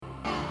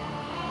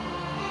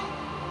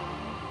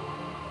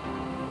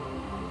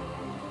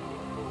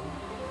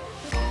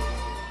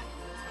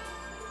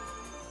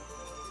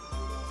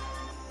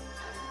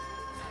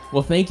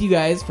Well, thank you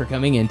guys for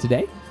coming in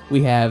today.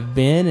 We have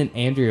Ben and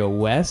Andrea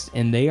West,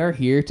 and they are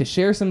here to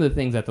share some of the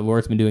things that the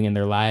Lord's been doing in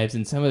their lives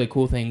and some of the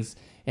cool things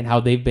and how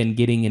they've been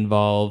getting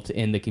involved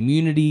in the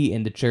community,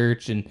 in the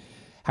church. And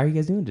how are you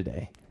guys doing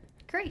today?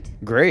 Great.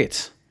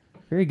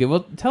 Very good.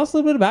 Well, tell us a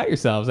little bit about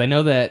yourselves. I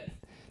know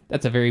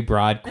that's a very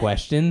broad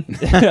question,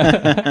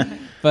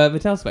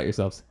 but tell us about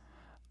yourselves.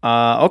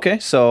 Okay,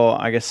 so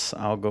I guess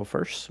I'll go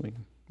first. We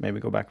can maybe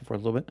go back and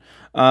forth a little bit.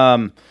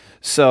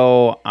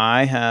 So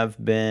I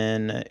have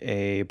been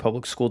a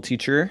public school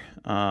teacher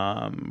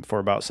for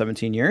about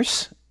 17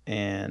 years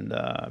and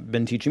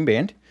been teaching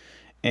band.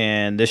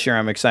 And this year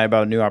I'm excited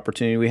about a new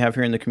opportunity we have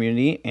here in the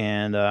community,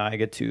 and I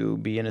get to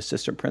be an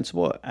assistant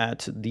principal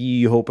at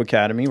the Hope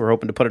Academy. We're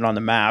hoping to put it on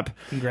the map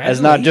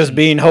as not just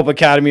being Hope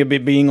Academy,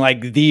 but being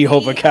like the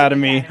Hope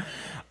Academy.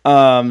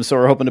 So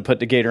we're hoping to put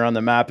Decatur on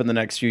the map in the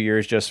next few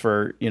years just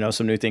for,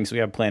 some new things we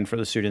have planned for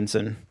the students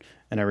and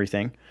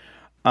everything.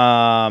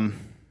 So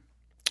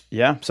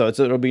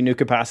it'll be new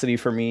capacity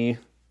for me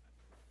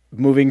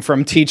moving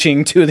from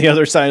teaching to the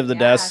other side of the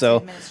desk.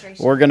 So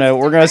we're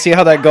gonna see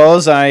how that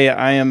goes.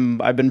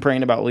 I've been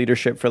praying about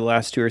leadership for the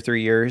last 2 or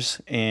 3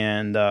 years,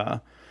 and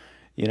had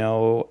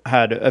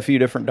a few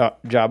different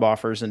job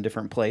offers in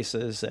different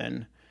places,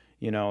 and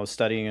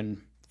studying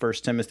in 1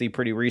 Timothy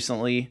pretty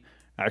recently,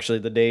 actually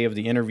the day of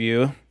the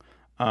interview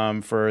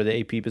for the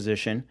AP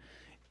position,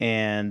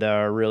 and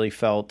really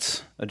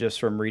felt just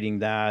from reading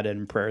that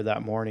and prayer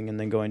that morning and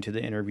then going to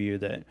the interview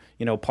that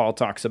Paul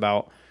talks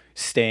about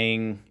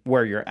staying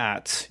where you're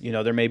at.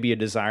 There may be a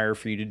desire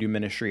for you to do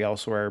ministry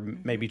elsewhere,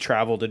 maybe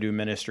travel to do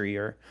ministry,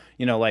 or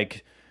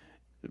like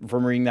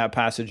from reading that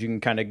passage you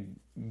can kind of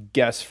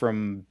guess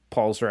from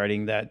Paul's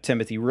writing that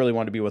Timothy really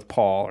wanted to be with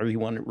Paul, or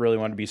really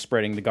wanted to be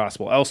spreading the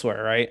gospel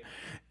elsewhere, right?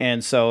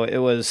 And so it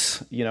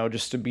was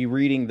just to be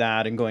reading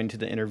that and going to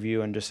the interview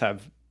and just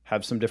have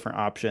some different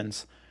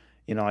options.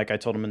 Like I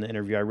told him in the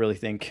interview, I really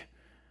think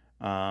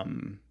that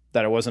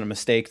it wasn't a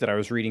mistake that I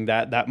was reading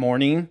that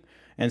morning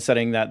and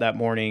studying that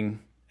morning,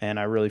 and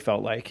I really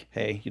felt like,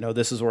 hey,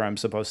 this is where I'm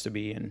supposed to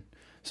be. And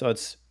so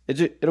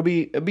it'll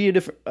be a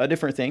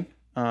different thing,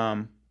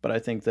 but I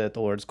think that the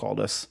Lord's called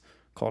us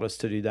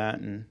to do that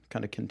and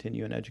kind of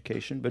continue in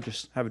education, but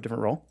just have a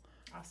different role.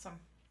 Awesome.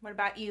 What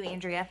about you,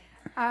 Andrea?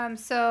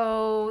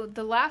 So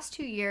the last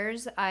 2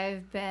 years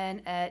I've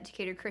been at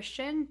Decatur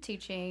Christian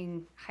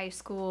teaching high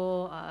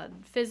school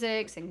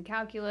physics and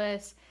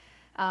calculus.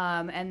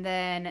 And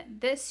then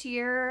this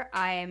year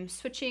I'm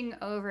switching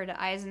over to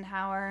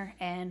Eisenhower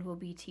and will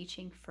be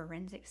teaching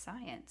forensic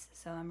science.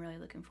 So I'm really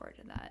looking forward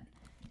to that.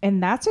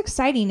 And that's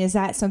exciting. Is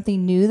that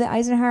something new that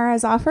Eisenhower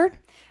has offered?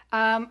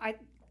 Thank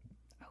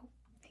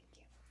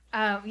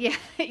you.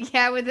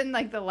 Yeah, within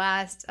like the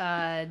last 2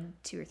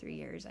 or 3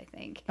 years, I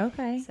think.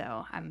 Okay.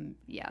 So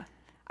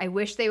I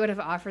wish they would have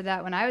offered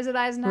that when I was at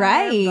Eisenhower.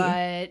 Right.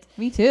 But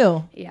me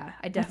too. Yeah,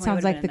 I definitely. That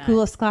sounds like the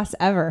coolest class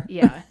ever.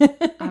 Yeah,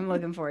 I'm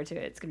looking forward to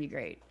it. It's gonna be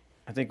great.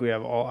 I think we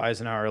have all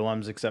Eisenhower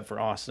alums except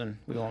for Austin.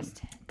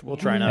 We'll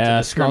try not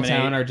to small discriminate.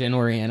 town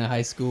Argentiniana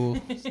High School.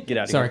 Get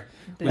out of Sorry.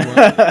 here.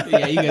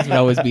 Yeah, you guys would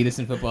always beat us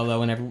in football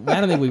though. Whenever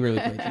I don't think we really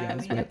played you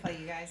guys. We didn't play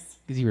you guys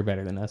because you were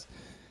better than us.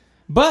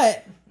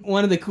 But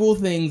one of the cool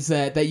things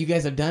that you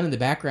guys have done in the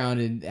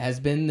background has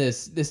been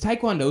this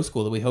Taekwondo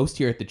school that we host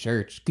here at the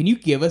church. Can you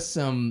give us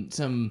some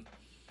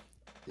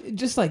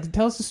just like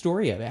tell us the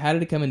story of it? How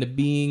did it come into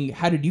being?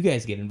 How did you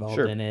guys get involved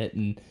in it?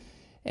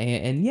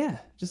 And yeah,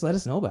 just let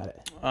us know about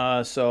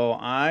it. So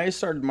I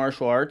started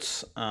martial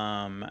arts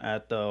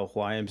at the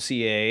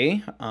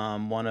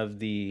YMCA. One of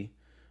the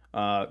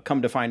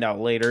come to find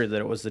out later that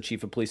it was the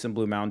chief of police in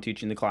Blue Mountain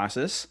teaching the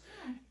classes.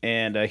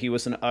 And he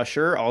was an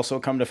usher, also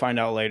come to find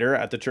out later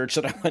at the church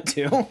that I went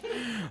to.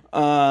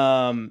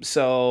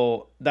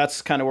 So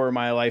that's kind of where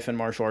my life in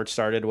martial arts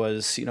started,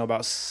 was,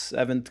 about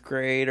 7th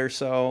grade or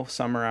so,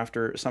 summer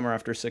after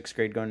 6th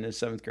grade, going into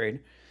 7th grade.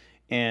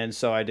 And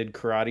so I did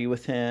karate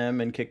with him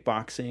and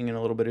kickboxing and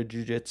a little bit of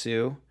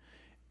jiu-jitsu.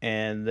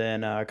 And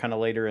then kind of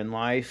later in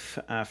life,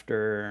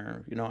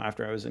 after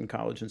I was in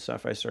college and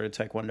stuff, I started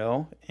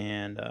Taekwondo.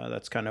 And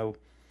that's kind of,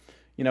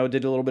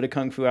 did a little bit of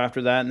Kung Fu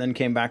after that, and then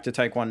came back to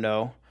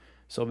Taekwondo.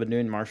 So I've been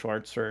doing martial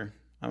arts for,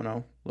 I don't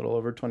know, a little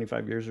over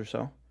 25 years or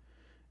so.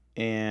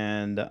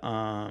 And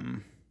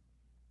Andrea,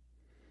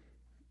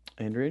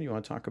 do you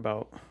want to talk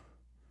about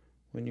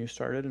when you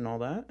started and all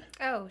that?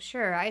 Oh,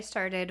 sure. I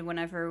started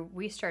whenever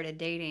we started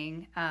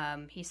dating.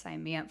 He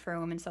signed me up for a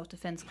women's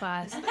self-defense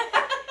class.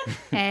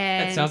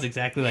 And that sounds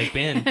exactly like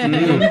Ben.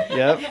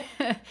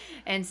 Yep.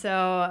 And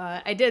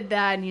so I did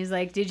that, and he's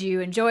like, "Did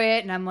you enjoy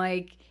it?" And I'm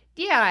like,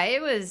 "Yeah,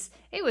 it was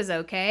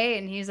okay."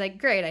 And he's like,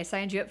 "Great, I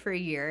signed you up for a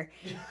year."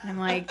 And I'm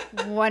like,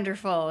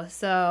 "Wonderful."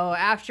 So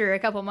after a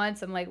couple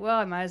months, I'm like, "Well,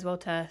 I might as well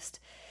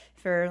test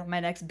for my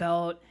next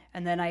belt."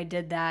 And then I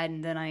did that,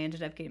 and then I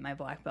ended up getting my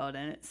black belt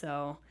in it.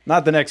 So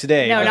not the next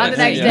day. No, but- not the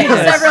next Yeah.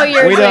 day. Several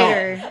years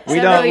later.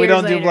 We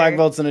don't do black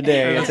belts in a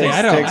day. It takes-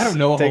 I don't takes-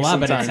 know a whole takes lot, some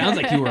but it time. sounds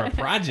like you were a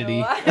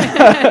prodigy.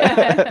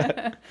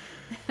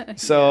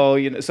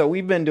 So so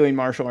we've been doing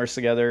martial arts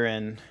together,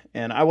 and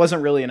I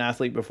wasn't really an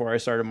athlete before I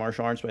started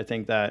martial arts, but I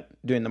think that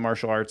doing the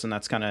martial arts, and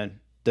that's kind of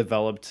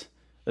developed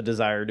a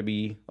desire to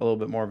be a little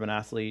bit more of an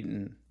athlete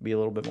and be a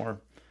little bit more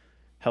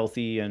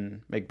healthy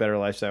and make better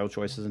lifestyle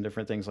choices and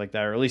different things like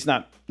that, or at least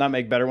not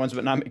make better ones,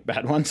 but not make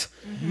bad ones.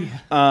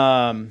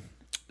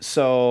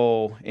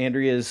 So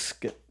Andrea's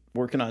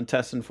working on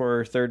testing for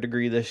her 3rd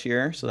degree this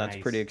year, so that's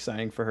Nice. pretty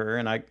exciting for her,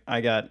 and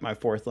I got my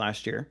 4th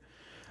last year.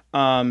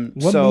 What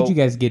made you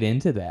guys get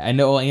into that? I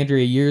know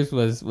Andrea, yours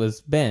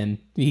was Ben.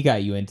 He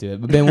got you into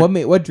it, but Ben,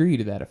 what drew you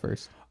to that at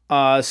first?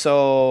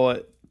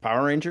 So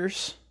Power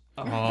Rangers.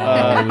 Oh,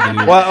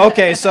 Well,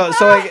 okay, so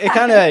it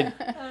kind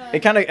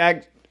of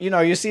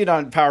you see it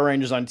on Power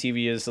Rangers on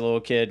TV as a little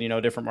kid,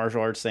 different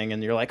martial arts thing,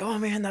 and you're like, oh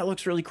man, that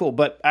looks really cool.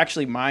 But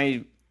actually,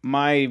 my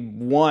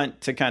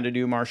want to kind of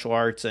do martial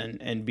arts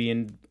and be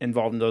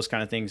involved in those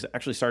kind of things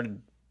actually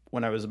started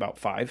when I was about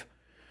 5.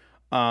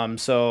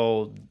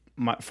 So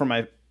for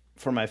my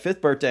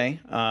 5th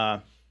birthday,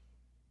 I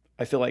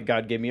feel like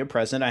God gave me a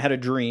present. I had a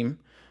dream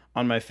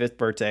on my 5th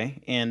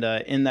birthday, and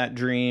in that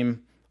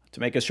dream, to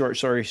make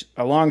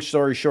a long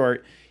story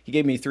short, he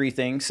gave me 3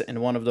 things, and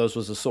one of those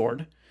was a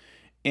sword.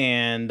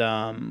 And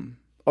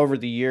over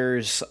the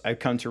years, I've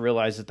come to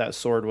realize that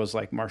sword was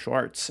like martial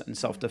arts and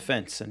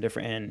self-defense and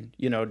different,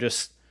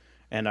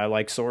 and I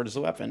like sword as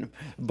a weapon.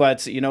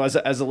 But,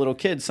 as a little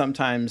kid,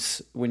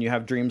 sometimes when you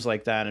have dreams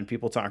like that and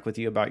people talk with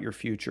you about your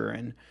future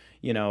and,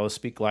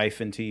 speak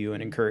life into you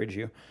and encourage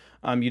you,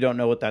 you don't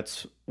know what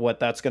that's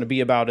going to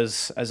be about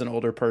as an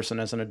older person,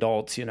 as an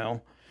adult,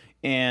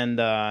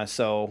 And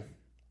so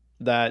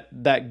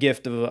that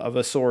gift of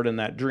a sword in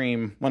that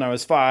dream when I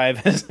was 5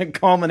 has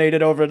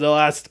culminated over the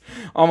last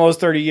almost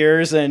 30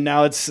 years. And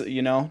now it's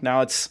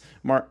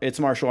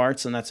martial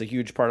arts, and that's a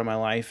huge part of my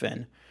life.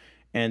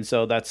 And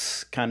so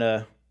that's kind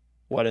of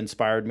what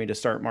inspired me to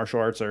start martial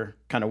arts, or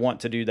kind of want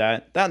to do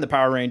that and the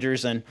Power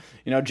Rangers and,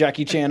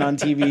 Jackie Chan on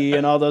TV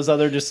and all those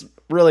other just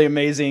really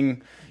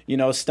amazing,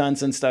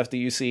 stunts and stuff that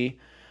you see.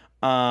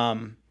 But,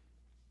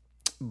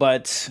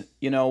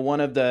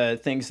 one of the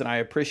things that I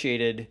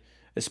appreciated,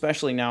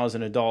 especially now as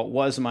an adult,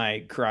 was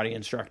my karate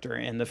instructor,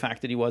 and the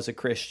fact that he was a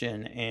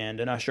Christian and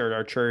an usher at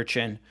our church.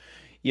 And,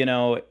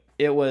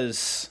 it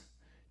was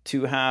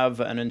to have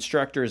an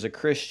instructor as a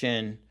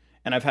Christian,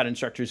 and I've had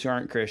instructors who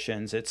aren't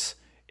Christians. It's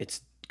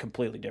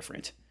completely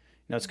different.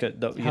 It's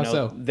good. How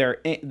so?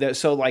 Their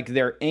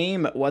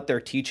aim at what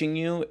they're teaching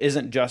you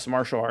isn't just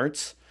martial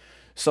arts.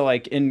 So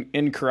like in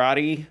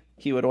karate,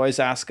 he would always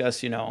ask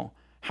us,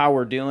 how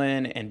we're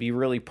doing, and be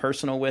really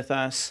personal with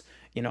us.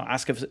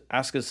 Ask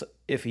us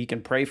if he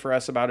can pray for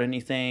us about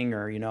anything,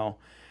 or, do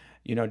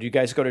you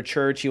guys go to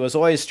church? He was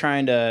always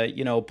trying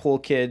to, pull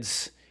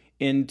kids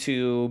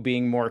into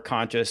being more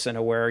conscious and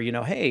aware,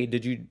 hey,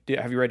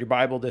 have you read your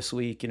Bible this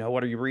week?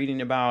 What are you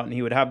reading about? And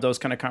he would have those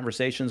kind of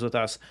conversations with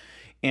us.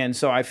 And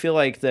so I feel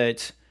like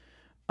that,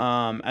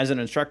 as an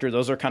instructor,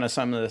 those are kind of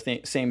some of the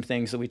same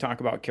things that we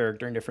talk about,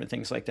 character and different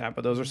things like that.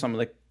 But those are some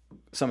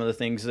of the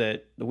things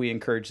that we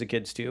encourage the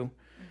kids to,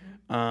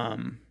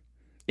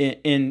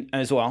 in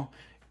as well.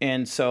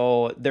 And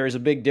so there's a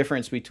big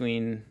difference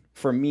between,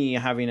 for me,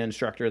 having an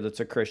instructor that's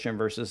a Christian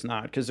versus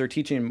not, because they're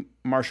teaching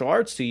martial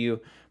arts to you,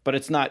 but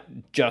it's not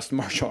just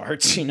martial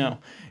arts,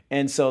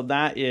 And so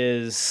that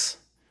is,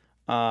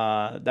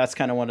 that's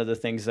kind of one of the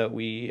things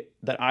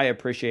that I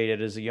appreciated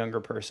as a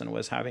younger person,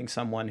 was having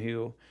someone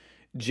who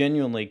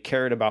genuinely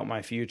cared about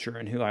my future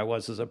and who I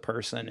was as a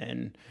person,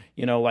 and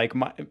like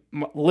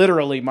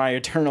literally my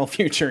eternal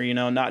future,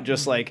 not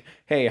just like,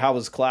 hey, how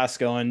was class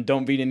going?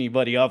 Don't beat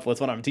anybody up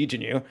with what I'm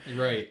teaching you.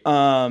 Right.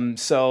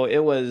 So it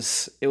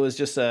was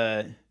just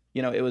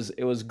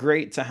it was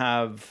great to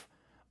have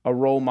a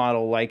role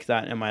model like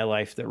that in my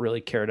life that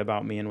really cared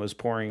about me and was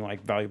pouring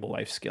like valuable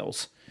life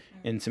skills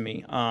into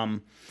me.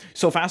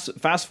 So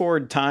fast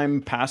forward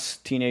time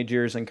past teenage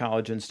years and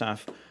college and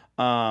stuff.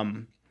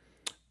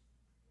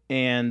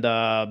 And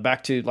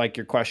back to like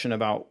your question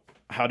about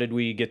how did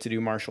we get to do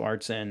martial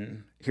arts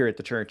here at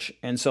the church.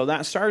 And so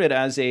that started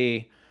as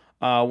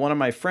one of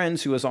my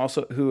friends who is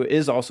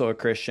also a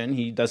Christian.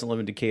 He doesn't live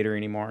in Decatur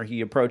anymore.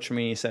 He approached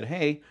me. He said,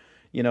 hey,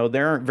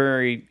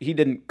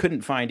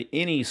 couldn't find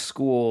any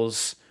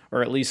schools,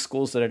 or at least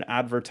schools that had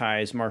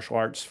advertised martial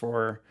arts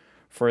for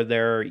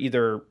their,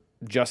 either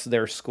just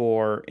their school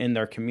or in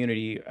their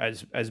community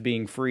as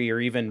being free, or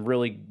even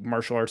really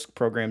martial arts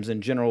programs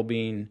in general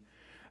being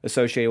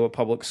associated with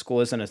public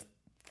school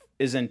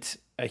isn't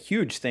a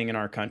huge thing in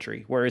our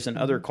country. Whereas in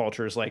other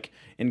cultures, like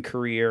in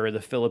Korea or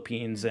the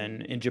Philippines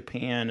and in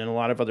Japan and a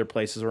lot of other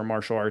places where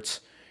martial arts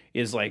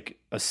is like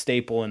a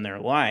staple in their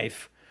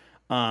life,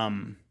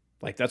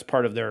 like that's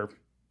part of their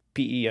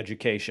PE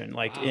education.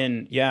 Like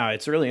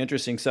it's really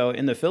interesting. So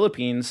in the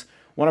Philippines,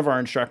 one of our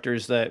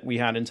instructors that we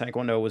had in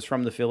Taekwondo was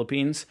from the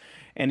Philippines,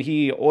 and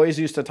he always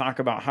used to talk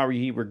about how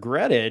he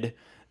regretted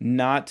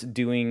not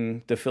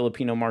doing the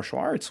Filipino martial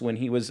arts when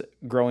he was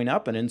growing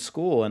up and in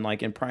school and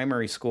like in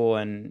primary school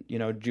and, you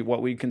know,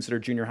 what we consider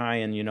junior high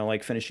and, you know,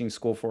 like finishing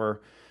school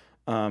for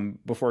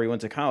before he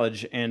went to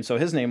college. And so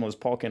his name was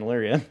Paul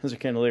Candelaria, Mr.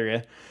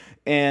 Candelaria.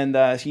 And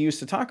he used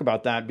to talk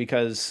about that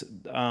because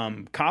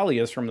Kali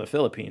is from the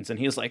Philippines. And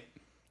he was like,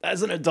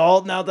 as an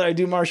adult, now that I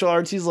do martial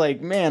arts, he's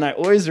like, man, I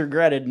always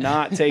regretted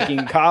not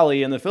taking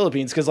Kali in the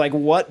Philippines, because like,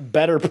 what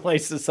better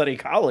place to study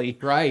Kali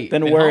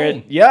than where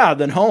home.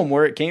 Than home,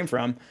 where it came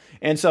from.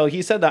 And so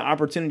he said that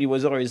opportunity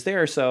was always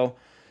there. So,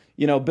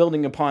 you know,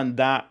 building upon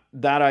that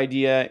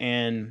idea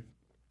and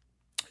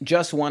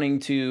just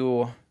wanting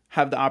to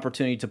have the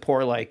opportunity to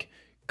pour like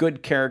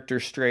good character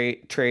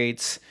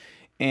traits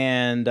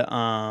and,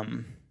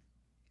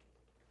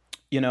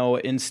 you know,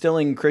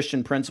 instilling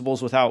Christian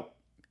principles without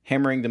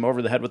hammering them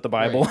over the head with the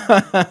Bible.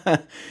 Right.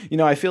 You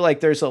know, I feel like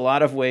there's a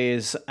lot of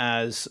ways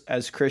as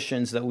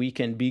Christians that we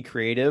can be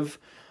creative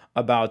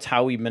about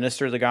how we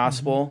minister the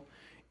gospel.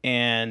 Mm-hmm.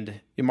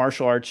 And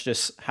martial arts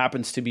just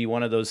happens to be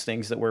one of those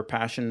things that we're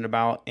passionate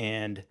about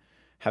and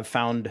have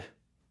found,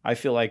 I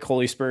feel like,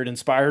 Holy Spirit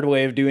inspired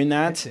way of doing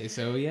that. I'd say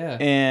so, yeah.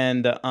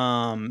 And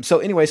so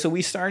anyway, so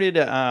we started,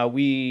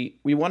 we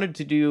wanted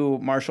to do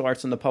martial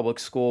arts in the public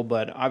school,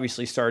 but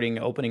obviously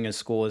opening a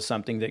school is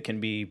something that can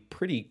be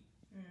pretty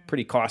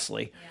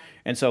costly. Yeah.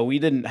 And so we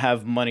didn't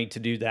have money to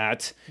do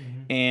that.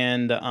 Mm-hmm.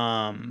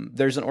 And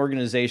there's an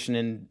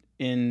organization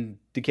in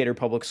Decatur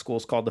Public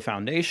Schools called the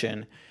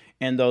Foundation.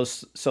 And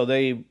so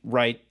they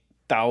write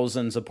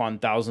thousands upon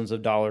thousands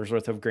of dollars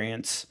worth of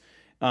grants.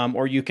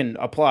 Or you can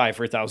apply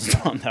for thousands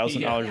upon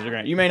thousands of dollars of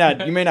grant. You may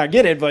not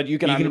get it, but you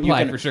can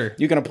apply for sure.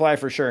 You can apply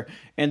for sure.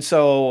 And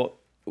so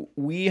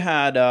we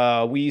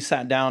had we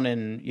sat down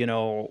and, you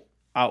know,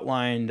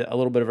 outlined a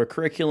little bit of a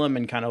curriculum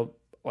and kind of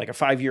like a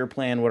 5-year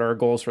plan, what are our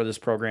goals for this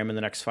program in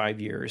the next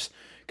 5 years.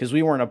 Because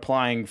we weren't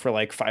applying for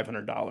like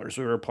 $500.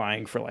 We were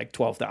applying for like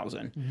 $12,000.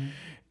 Mm-hmm.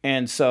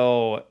 And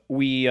so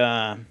we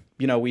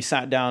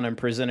sat down and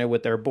presented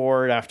with their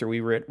board after we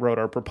wrote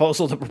our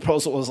proposal. The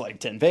proposal was like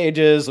 10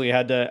 pages.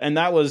 And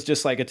that was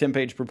just like a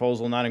 10-page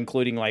proposal, not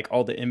including like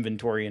all the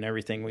inventory and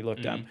everything we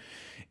looked up.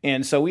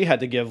 And so we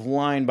had to give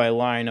line by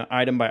line,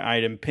 item by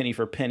item, penny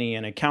for penny,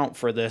 an account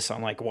for this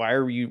on like, why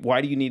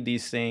do you need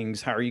these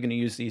things? How are you going to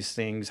use these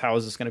things? How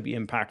is this going to be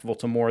impactful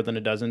to more than a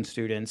dozen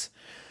students?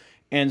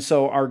 And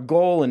so our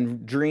goal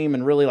and dream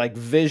and really like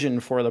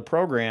vision for the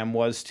program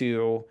was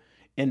to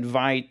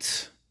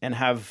invite and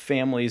have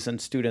families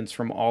and students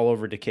from all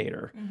over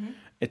Decatur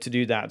to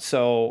do that.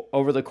 So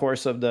over the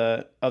course of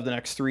the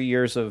next 3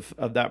 years of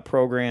that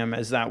program,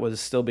 as that was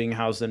still being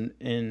housed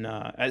in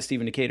at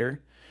Stephen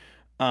Decatur,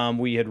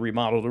 we had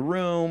remodeled a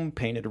room,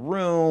 painted a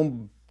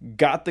room,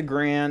 got the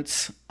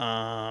grants,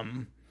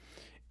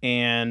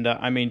 and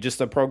I mean, just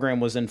the program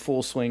was in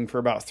full swing for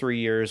about 3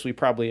 years. We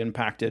probably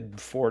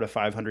impacted 400 to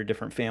 500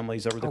 different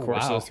families over the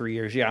course of the 3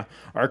 years. Yeah,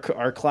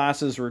 our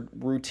classes were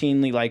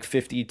routinely like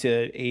 50 to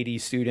 80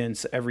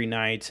 students every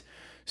night.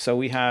 So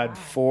we had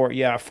four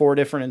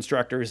different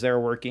instructors there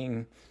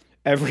working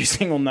every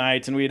single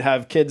night, and we'd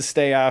have kids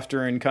stay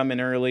after and come in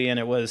early, and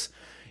it was.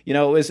 You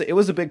know, it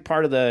was a big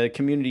part of the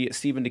community at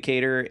Stephen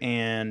Decatur,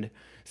 and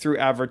through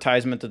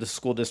advertisement that the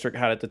school district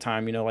had at the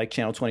time, you know, like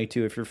Channel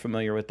 22, if you're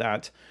familiar with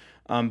that,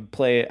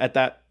 play at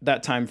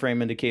that time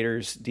frame in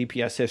Decatur's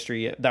DPS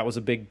history. That was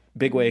a big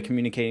way of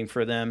communicating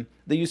for them.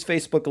 They used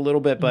Facebook a little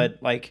bit, but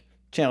like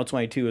Channel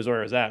 22 is where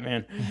it was at,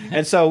 man.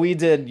 And so we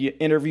did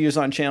interviews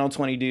on Channel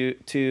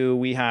 22.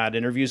 We had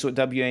interviews with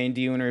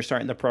WA&D when we were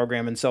starting the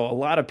program, and so a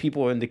lot of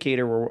people in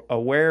Decatur were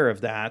aware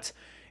of that.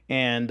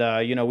 And,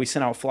 you know, we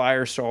sent out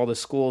flyers to all the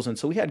schools. And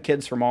so we had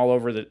kids from all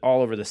over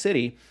the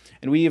city.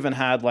 And we even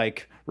had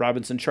like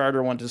Robinson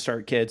Charter wanted to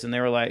start kids. And they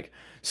were like,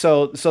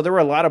 so there were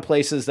a lot of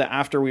places that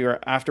after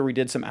we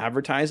did some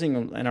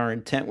advertising and our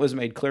intent was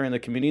made clear in the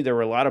community, there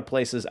were a lot of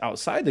places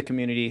outside the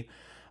community,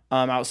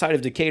 outside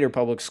of Decatur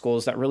public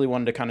schools that really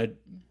wanted to kind of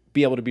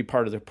be able to be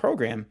part of the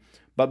program.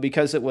 But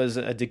because it was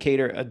a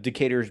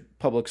Decatur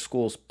public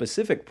school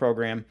specific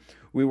program,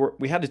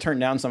 we had to turn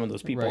down some of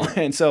those people. Right.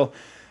 And so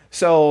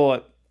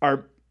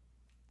our,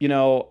 you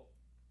know,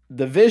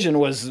 the vision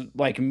was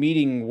like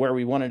meeting where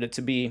we wanted it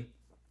to be.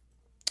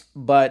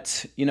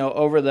 But, you know,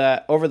 over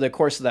the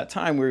course of that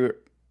time,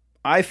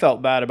 I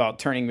felt bad about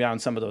turning down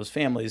some of those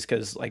families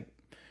because, like,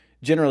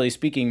 generally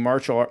speaking,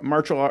 martial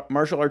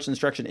arts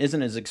instruction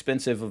isn't as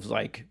expensive as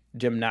like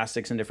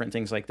gymnastics and different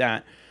things like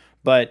that.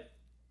 But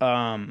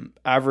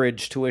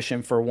average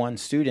tuition for one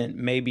student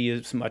may be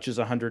as much as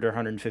 $100 or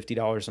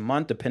 $150 a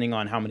month, depending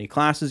on how many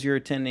classes you're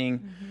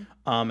attending,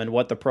 and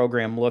what the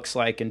program looks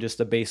like and just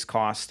the base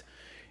cost.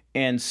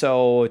 And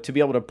so to be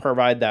able to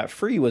provide that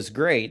free was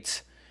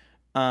great.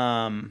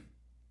 And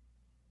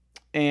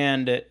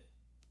to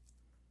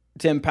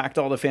impact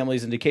all the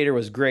families in Decatur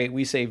was great.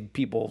 We saved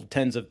people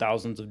tens of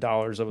thousands of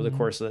dollars over the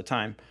course of the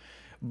time.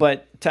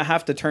 But to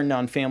have to turn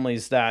down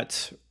families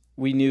that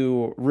we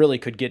knew really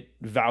could get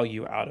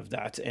value out of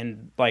that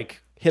and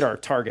like hit our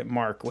target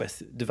mark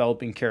with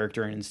developing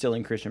character and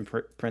instilling Christian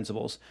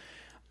principles.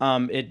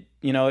 It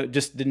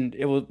just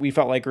didn't, we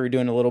felt like we were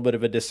doing a little bit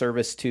of a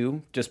disservice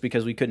too, just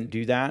because we couldn't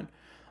do that.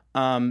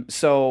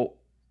 So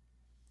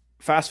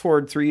fast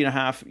forward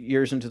 3.5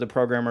 years into the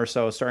program or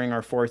so, starting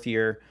our 4th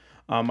year,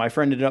 my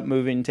friend ended up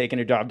moving, taking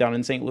a job down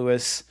in St.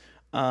 Louis.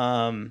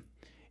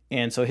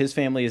 And so his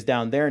family is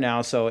down there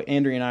now. So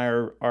Andrea and I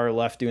are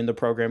left doing the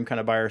program kind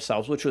of by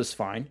ourselves, which was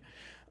fine.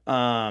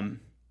 And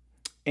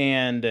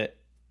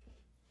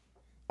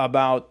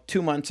about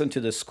 2 months into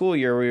the school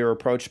year, we were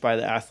approached by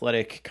the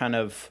athletic kind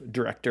of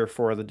director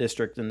for the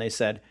district. And they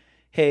said,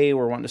 hey,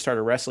 we're wanting to start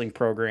a wrestling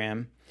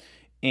program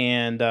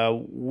and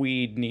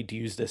we need to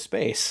use this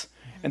space.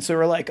 And so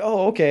we're like,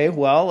 oh, okay,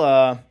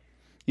 well,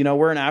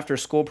 we're an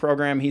after-school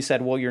program. He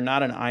said, well, you're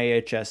not an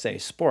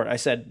IHSA sport. I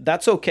said,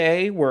 that's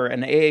okay. We're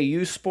an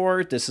AAU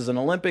sport. This is an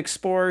Olympic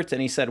sport.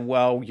 And he said,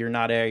 well, you're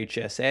not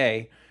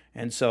IHSA.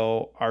 And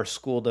so our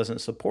school doesn't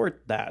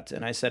support that.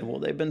 And I said, well,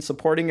 they've been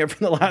supporting it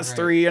for the last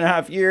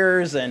 3.5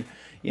 years. And,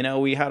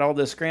 we had all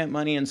this grant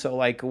money. And so,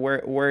 like,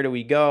 where do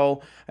we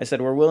go? I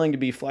said, we're willing to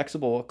be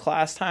flexible with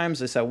class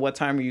times. I said, what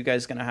time are you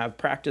guys going to have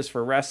practice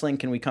for wrestling?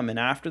 Can we come in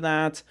after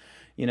that?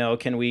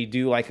 Can we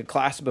do like a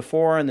class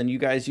before and then you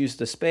guys use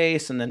the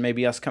space and then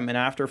maybe us come in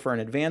after for an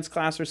advanced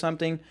class or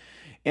something?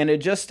 And it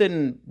just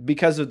didn't,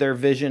 because of their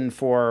vision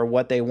for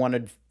what they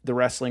wanted the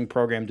wrestling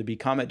program to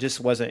become, it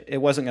wasn't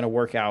going to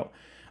work out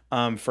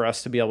for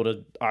us to be able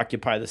to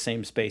occupy the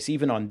same space,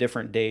 even on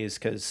different days.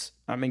 Cause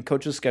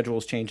coaches'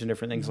 schedules change and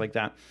different things like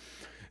that.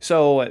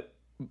 So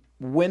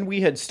when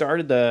we had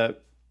started the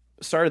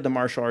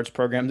martial arts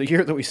program, the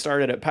year that we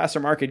started it,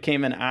 Pastor Mark had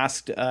came and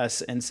asked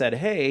us and said,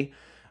 hey,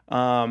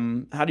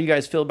 how do you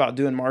guys feel about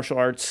doing martial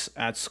arts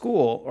at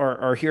school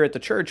or here at the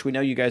church? We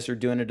know you guys are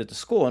doing it at the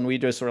school. And we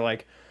just were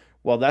like,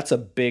 well, that's a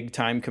big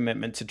time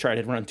commitment to try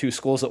to run 2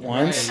 schools at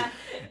once. Right.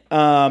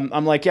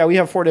 I'm like, yeah, we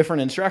have 4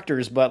 different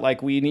instructors, but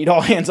like we need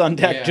all hands on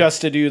deck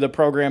just to do the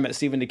program at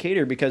Stephen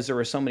Decatur because there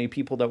were so many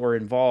people that were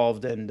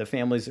involved and the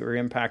families that were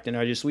impacted.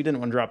 And we didn't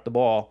want to drop the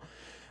ball.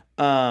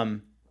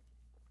 And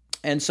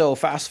so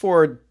fast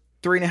forward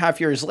 3.5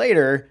 years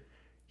later,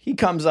 he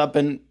comes up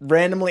and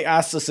randomly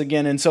asks us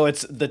again. And so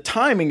it's the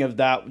timing of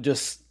that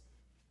just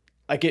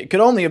like it could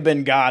only have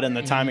been God and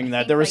the timing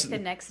that there was the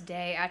next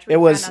day after we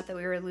found out that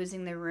we were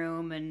losing the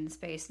room and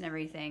space and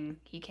everything,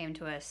 he came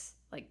to us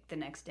like the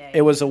next day.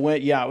 It was a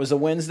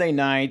Wednesday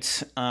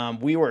night.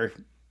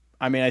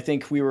 I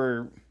think we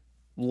were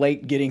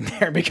late getting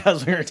there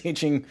because we were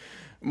teaching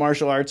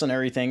martial arts and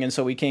everything, and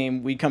so we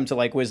come to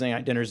like Wednesday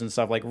night dinners and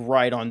stuff like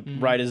right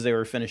as they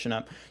were finishing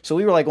up. So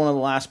we were like one of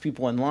the last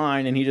people in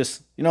line, and he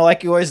just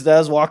like he always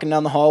does, walking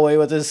down the hallway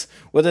with his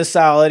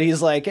salad,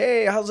 he's like,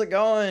 hey, how's it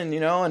going,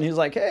 and he's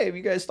like, hey, have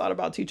you guys thought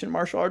about teaching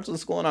martial arts in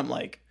school? And I'm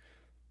like,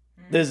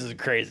 this is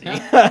crazy.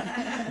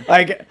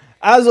 Like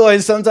as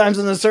always, sometimes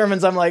in the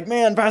sermons I'm like,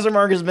 man, Pastor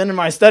Mark has been in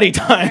my study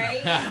time.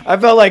 Right? I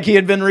felt like he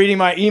had been reading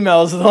my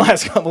emails the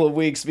last couple of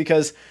weeks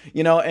because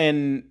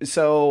and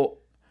so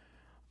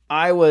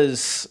I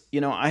was,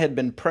 I had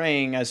been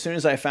praying. As soon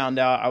as I found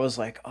out, I was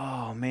like,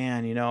 oh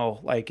man,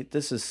 like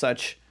this is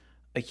such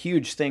a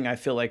huge thing, I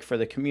feel like, for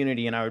the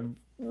community. And I would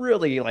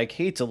really like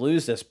hate to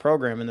lose this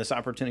program and this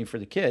opportunity for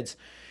the kids.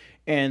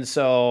 And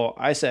so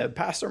I said,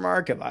 Pastor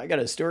Mark, I got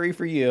a story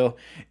for you.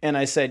 And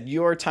I said,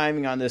 your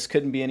timing on this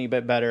couldn't be any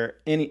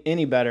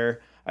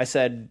better. I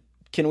said,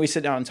 can we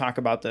sit down and talk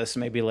about this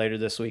maybe later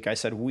this week? I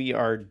said, we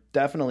are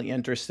definitely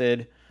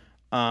interested.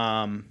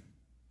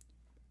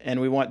 And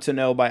we want to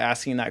know by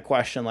asking that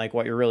question, like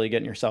what you're really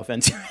getting yourself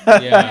into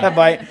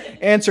by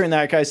answering that,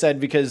 like I said,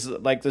 because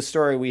like the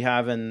story we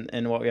have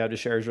and what we have to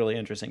share is really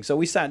interesting. So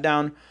we sat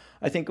down,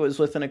 I think it was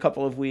within a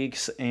couple of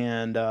weeks,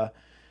 and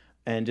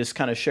just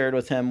kind of shared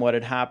with him what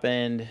had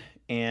happened.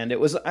 And it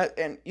was,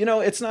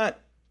 it's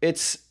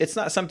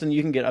not something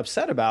you can get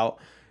upset about.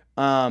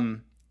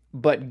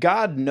 But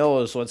God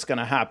knows what's going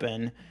to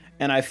happen.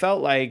 And I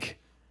felt like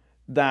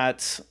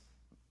that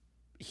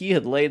he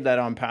had laid that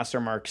on Pastor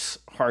Mark's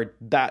heart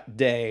that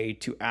day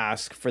to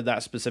ask for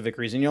that specific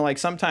reason. Like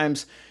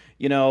sometimes,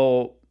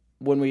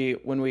 when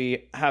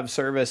we have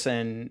service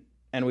and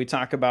we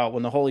talk about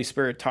when the Holy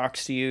Spirit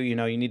talks to you,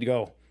 you need to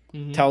go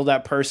tell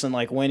that person,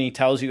 like when he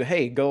tells you,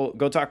 hey, go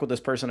talk with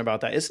this person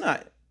about that. It's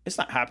not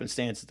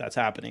happenstance that's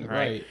happening,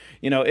 right?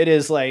 It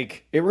is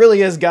like, it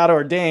really is God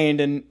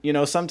ordained. And,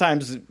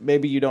 sometimes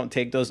maybe you don't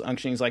take those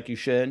unctionings like you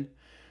should,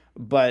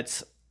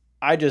 but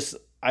I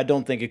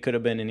don't think it could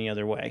have been any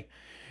other way.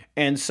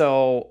 And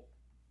so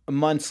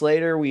months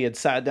later, we had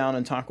sat down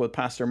and talked with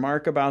Pastor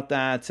Mark about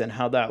that and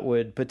how that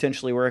would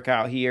potentially work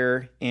out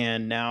here.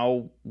 And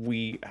now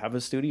we have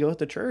a studio at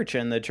the church,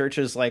 and the church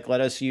is like,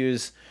 let us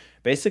use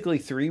basically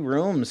 3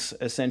 rooms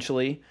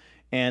essentially.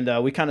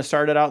 And we kind of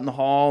started out in the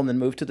hall and then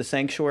moved to the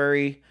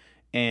sanctuary.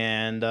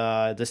 And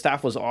the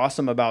staff was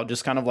awesome about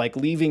just kind of like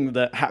leaving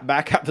the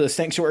back half of the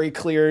sanctuary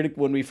cleared.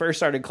 When we first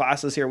started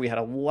classes here, we had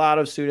a lot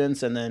of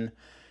students, and then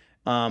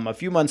A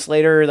few months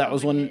later, that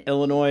was when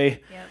Illinois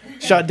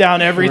Yep. shut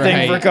down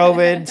everything for Right.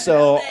 COVID.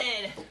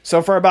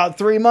 So for about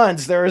 3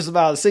 months, there was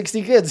about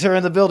 60 kids here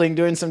in the building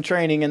doing some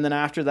training. And then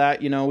after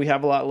that, we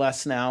have a lot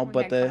less now. We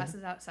But had the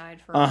classes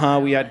outside for a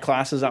while. we had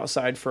classes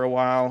outside for a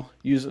while,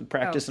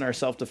 practicing our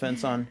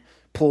self-defense on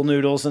pool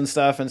noodles and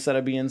stuff instead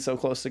of being so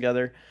close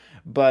together.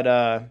 But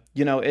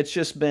it's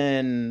just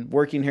been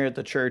working here at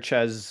the church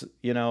as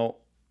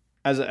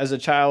as a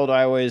child,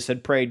 I always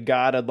had prayed,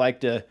 God, I'd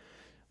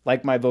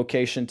like my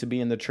vocation to be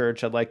in the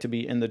church. I'd like to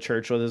be in the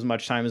church with as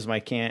much time as I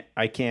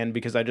can,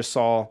 because I just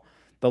saw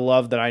the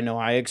love that I know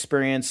I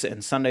experienced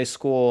in Sunday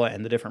school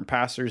and the different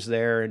pastors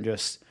there, and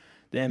just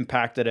the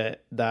impact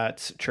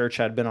that church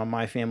had been on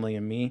my family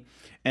and me.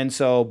 And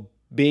so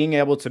being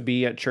able to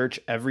be at church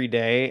every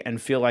day and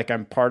feel like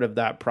I'm part of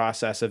that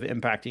process of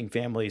impacting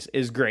families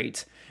is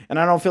great. And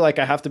I don't feel like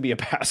I have to be a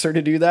pastor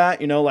to do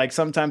that. Like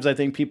sometimes I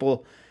think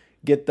people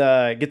get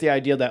the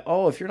idea that,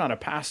 oh, if you're not a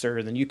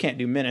pastor, then you can't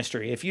do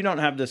ministry. If you don't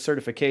have this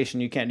certification,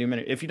 you can't do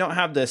ministry. If you don't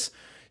have this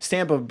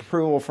stamp of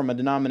approval from a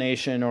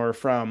denomination or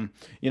from,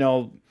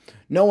 no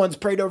one's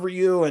prayed over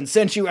you and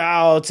sent you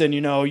out, and,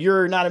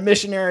 you're not a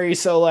missionary.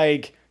 So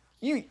like,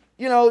 you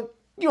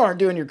aren't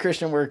doing your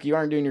Christian work. You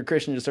aren't doing your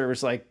Christian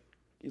service like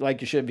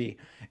you should be.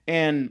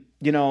 And,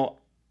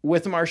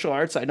 with martial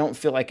arts, I don't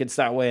feel like it's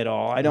that way at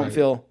all. I don't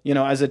feel,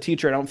 as a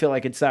teacher, I don't feel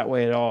like it's that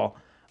way at all.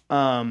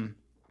 And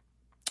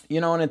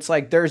it's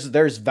like,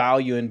 there's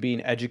value in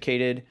being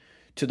educated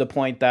to the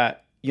point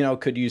that,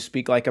 could you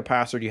speak like a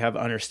pastor? Do you have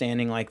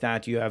understanding like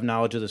that? Do you have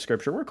knowledge of the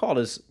scripture? We're called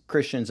as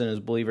Christians and as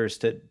believers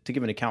to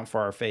give an account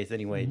for our faith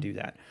anyway, do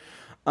that.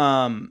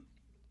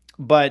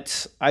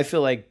 But I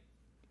feel like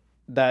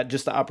that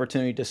just the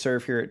opportunity to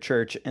serve here at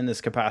church in this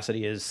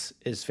capacity is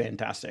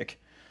fantastic.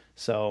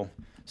 So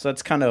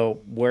that's kind of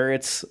where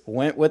it's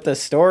went with the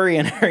story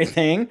and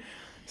everything.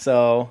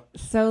 So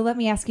let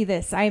me ask you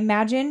this. I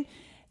imagine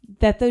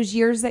that those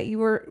years that you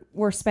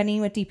were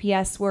spending with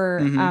DPS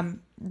were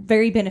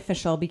very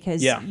beneficial,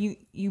 because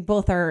you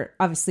both are,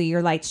 obviously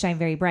your lights shine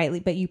very brightly,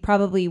 but you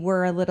probably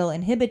were a little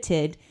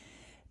inhibited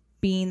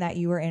being that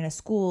you were in a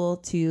school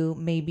to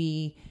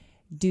maybe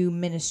do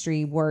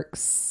ministry work.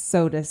 You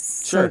understand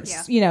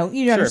what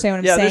I'm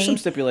saying? Yeah, there's some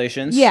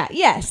stipulations.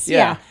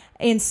 Yeah.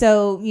 And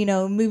so,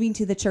 moving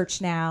to the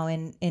church now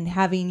and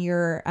having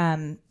your,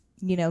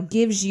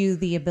 gives you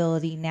the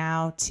ability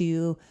now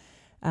to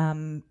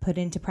put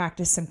into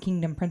practice some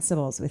kingdom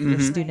principles with your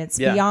students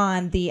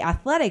beyond the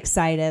athletic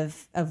side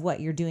of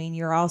what you're doing.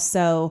 You're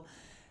also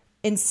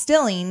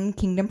instilling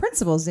kingdom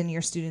principles in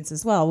your students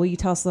as well. Will you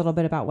tell us a little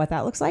bit about what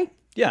that looks like?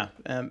 Yeah.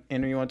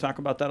 Andrew, you want to talk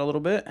about that a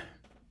little bit?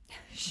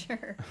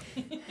 Sure.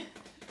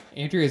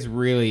 Andrea is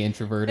really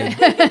introverted. You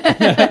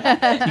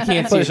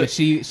can't see it, but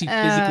she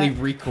physically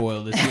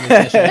recoiled as soon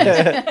as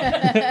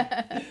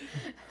that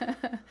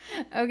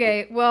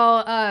Okay, well,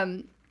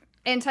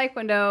 in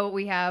Taekwondo,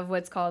 we have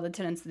what's called the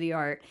tenets of the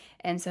art.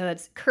 And so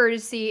it's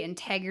courtesy,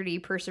 integrity,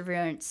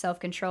 perseverance,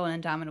 self-control, and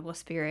indomitable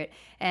spirit.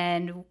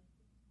 And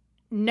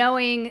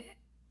knowing,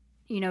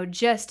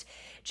 just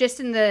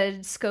in the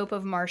scope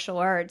of martial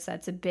arts,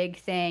 that's a big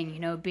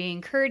thing,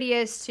 being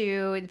courteous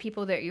to the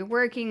people that you're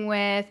working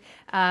with,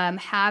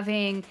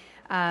 having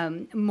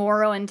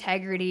moral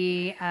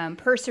integrity,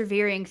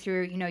 persevering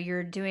through,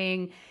 you're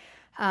doing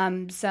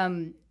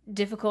some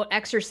difficult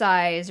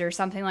exercise or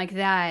something like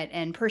that,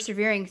 and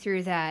persevering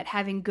through that,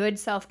 having good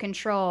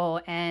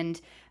self-control. And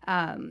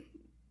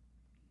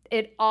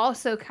it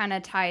also kind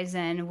of ties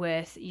in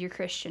with your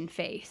Christian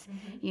faith,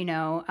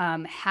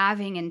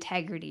 having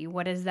integrity.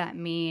 What does that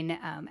mean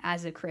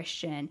as a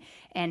Christian?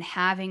 And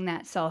having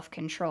that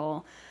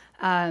self-control.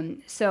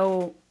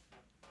 So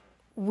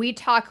we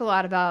talk a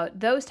lot about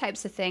those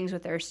types of things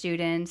with our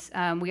students.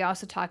 We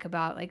also talk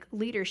about like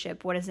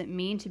leadership. What does it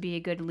mean to be a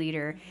good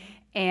leader?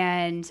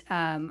 And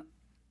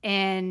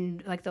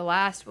like the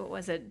last,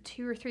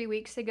 2 or 3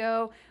 weeks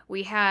ago,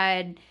 we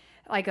had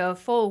like a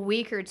full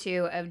week or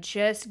two of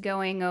just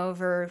going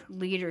over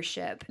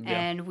leadership. Yeah.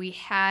 And we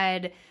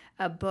had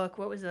a book.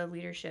 What was the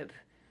leadership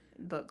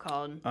book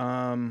called?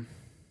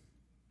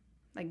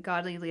 Like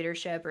Godly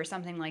Leadership or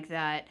something like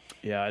that.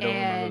 Yeah, I don't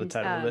remember the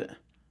title of it.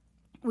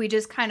 We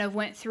just kind of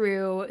went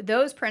through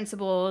those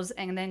principles,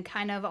 and then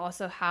kind of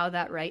also how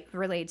that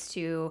relates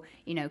to,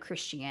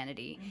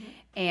 Christianity.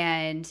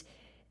 And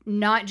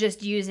not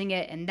just using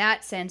it in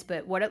that sense,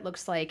 but what it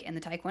looks like in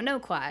the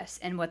Taekwondo class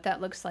and what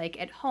that looks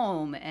like at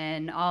home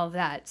and all of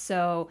that.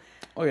 So,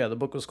 the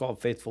book was called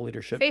Faithful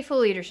Leadership. Faithful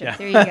Leadership. Yeah.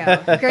 There you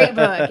go. Great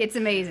book. It's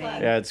amazing.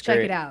 Yeah, it's Check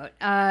great. it out.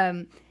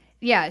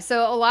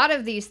 So a lot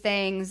of these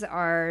things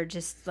are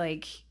just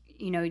like,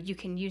 you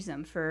can use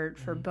them for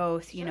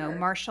both,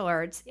 martial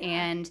arts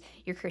and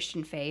your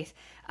Christian faith.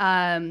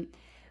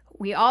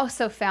 We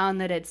also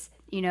found that it's,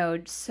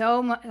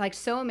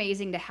 so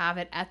amazing to have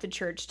it at the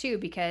church too,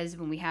 because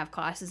when we have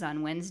classes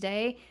on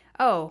Wednesday,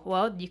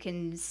 you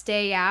can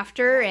stay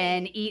after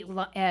and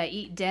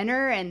eat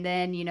dinner, and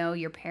then,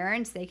 your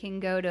parents, they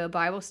can go to a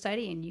Bible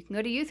study and you can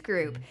go to youth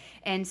group.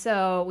 And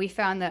so we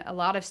found that a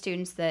lot of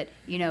students that,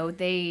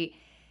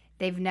 they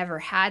they've never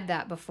had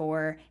that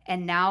before.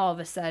 And now all of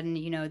a sudden,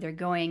 you know, they're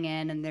going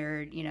in and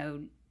they're,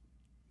 you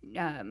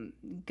know,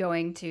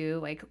 going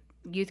to like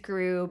youth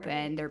group,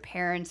 and their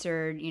parents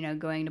are, you know,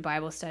 going to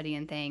Bible study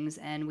and things.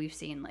 And we've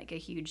seen like a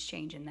huge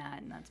change in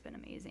that. And that's been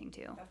amazing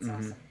too. That's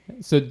awesome.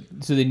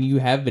 So then you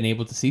have been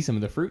able to see some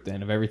of the fruit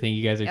then of everything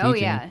you guys are teaching. Oh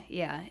yeah.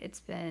 Yeah. It's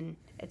been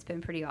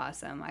pretty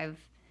awesome. I've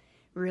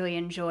really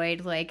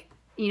enjoyed, like,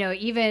 you know,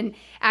 even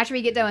after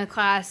we get done with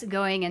class,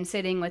 going and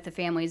sitting with the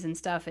families and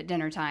stuff at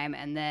dinner time,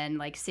 and then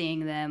like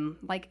seeing them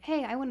like,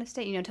 hey, I want to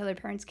stay, you know, tell their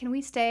parents, can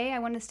we stay? I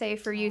want to stay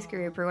for youth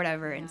group or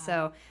whatever. Yeah. And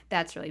so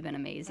that's really been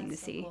amazing to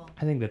see. Cool.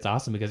 I think that's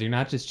awesome, because you're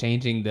not just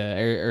changing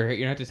or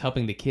you're not just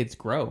helping the kids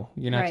grow.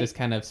 You're not just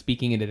kind of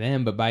speaking into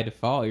them, but by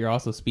default, you're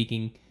also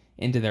speaking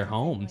into their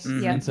homes.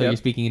 Mm-hmm. And so you're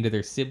speaking into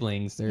their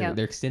siblings,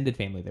 their extended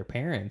family, their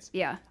parents.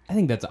 Yeah. I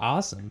think that's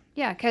awesome.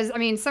 Yeah, because I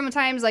mean,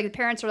 sometimes like the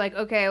parents are like,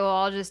 okay,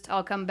 well,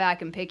 I'll come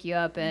back and pick you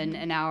up in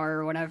an hour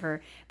or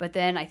whatever. But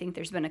then I think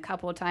there's been a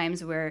couple of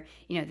times where,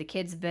 you know, the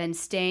kid's been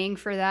staying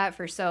for that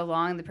for so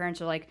long, the parents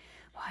are like,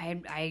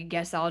 well, I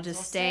guess I'll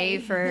just stay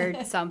for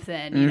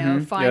something, you know,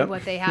 find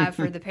what they have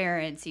for the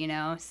parents, you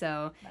know.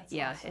 So that's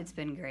awesome. It's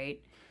been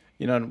great.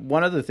 You know,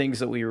 one of the things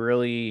that we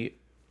really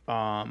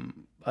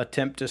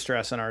attempt to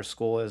stress in our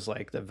school is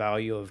like the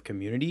value of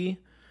community.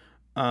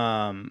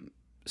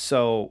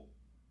 So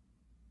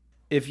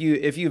if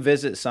you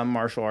visit some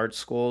martial arts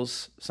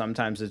schools,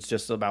 sometimes it's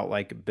just about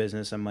like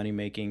business and money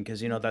making,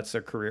 because, you know, that's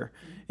their career.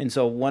 And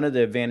so one of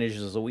the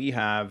advantages that we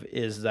have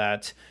is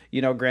that,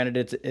 you know,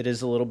 granted it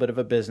is a little bit of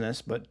a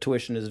business, but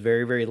tuition is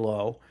very, very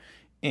low,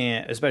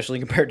 and especially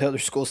compared to other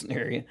schools in the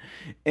area.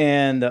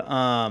 And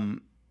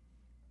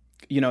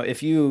you know,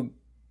 if you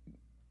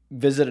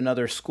visit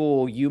another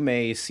school, you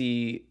may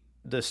see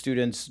the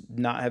students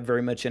not have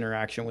very much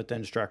interaction with the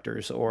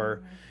instructors,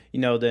 or, you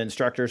know, the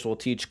instructors will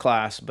teach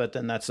class, but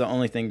then that's the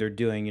only thing they're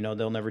doing. You know,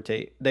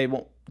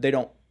 they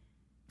don't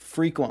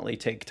frequently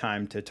take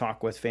time to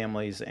talk with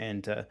families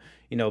and to,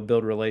 you know,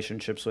 build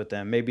relationships with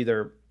them. Maybe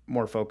they're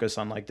more focused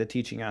on like the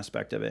teaching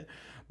aspect of it.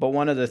 But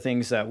one of the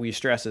things that we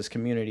stress is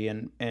community,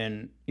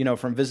 and, you know,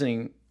 from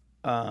visiting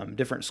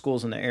different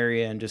schools in the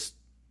area and just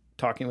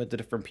talking with the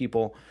different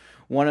people,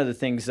 one of the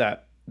things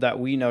that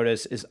we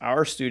notice is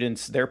our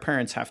students, their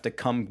parents have to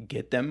come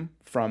get them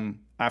from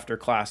after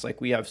class.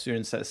 Like, we have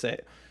students that say,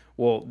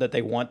 well, that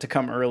they want to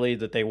come early,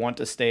 that they want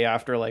to stay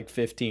after like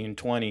 15,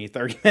 20,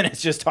 30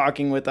 minutes just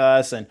talking with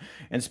us and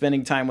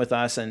spending time with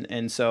us.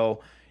 And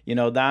so, you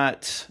know,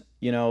 that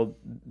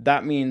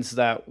means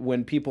that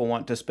when people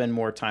want to spend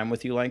more time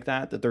with you like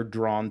that they're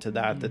drawn to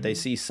that, that they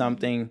see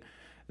something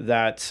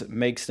that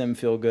makes them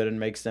feel good and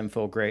makes them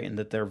feel great, and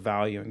that they're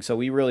valuing. So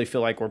we really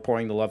feel like we're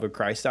pouring the love of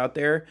Christ out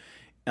there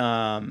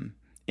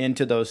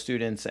into those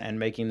students and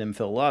making them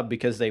feel loved,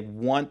 because they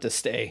want to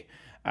stay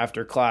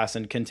after class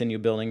and continue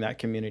building that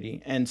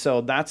community. And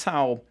so that's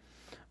how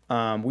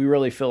we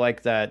really feel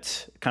like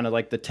that kind of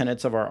like the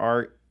tenets of our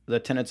art, the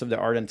tenets of the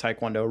art in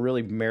Taekwondo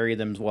really marry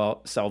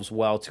themselves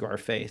well to our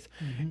faith.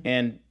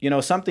 And, you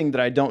know, something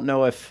that I don't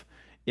know if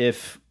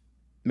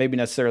maybe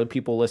necessarily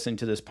people listening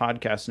to this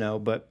podcast know,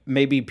 but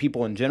maybe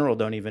people in general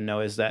don't even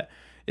know, is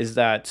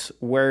that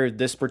where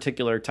this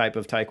particular type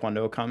of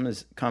Taekwondo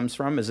comes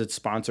from is it's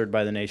sponsored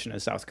by the nation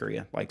of South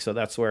Korea. Like, so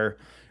that's where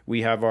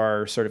we have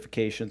our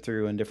certification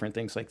through and different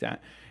things like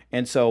that.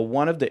 And so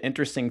one of the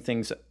interesting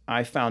things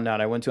I found out,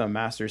 I went to a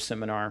master's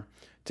seminar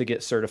to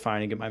get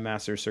certified and get my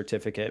master's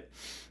certificate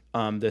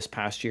this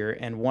past year.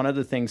 And one of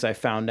the things I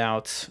found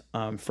out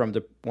from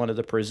one of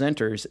the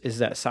presenters is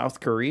that South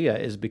Korea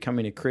is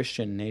becoming a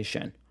Christian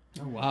nation.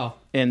 Oh, wow.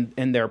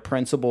 In their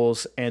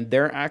principles, and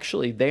they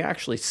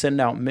actually send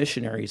out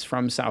missionaries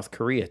from South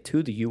Korea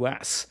to the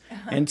U.S.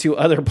 and to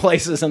other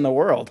places in the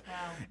world. Wow.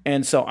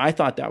 And so I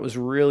thought that was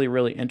really,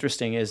 really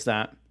interesting, is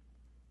that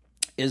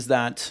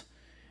these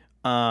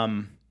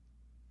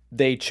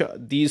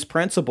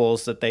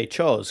principles that they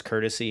chose,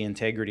 courtesy,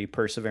 integrity,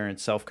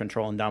 perseverance,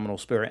 self-control, indomitable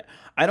spirit,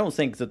 I don't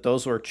think that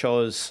those were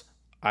chose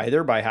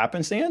either by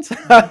happenstance.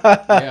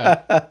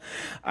 Yeah.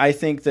 I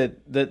think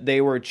that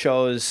they were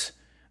chose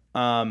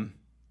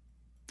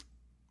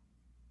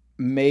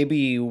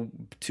maybe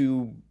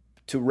to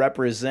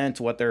represent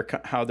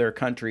how their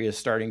country is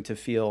starting to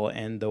feel,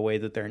 and the way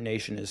that their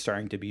nation is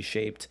starting to be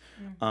shaped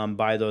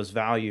by those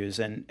values,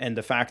 and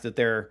the fact that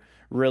they're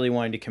really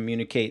wanting to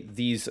communicate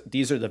these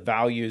are the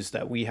values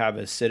that we have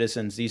as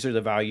citizens. These are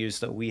the values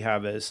that we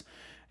have as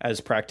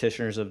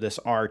practitioners of this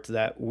art,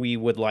 that we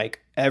would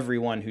like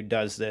everyone who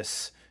does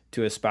this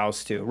to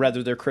espouse to,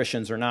 whether they're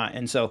Christians or not.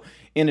 And so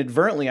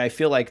inadvertently, I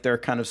feel like they're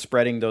kind of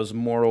spreading those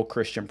moral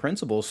Christian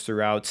principles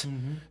throughout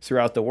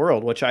the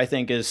world, which I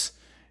think is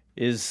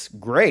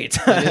great.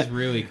 It is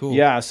really cool.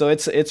 Yeah. So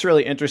it's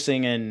really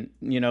interesting, and,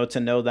 you know, to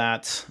know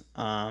that,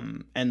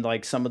 and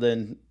like some of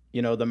the,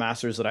 you know, the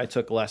masters that I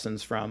took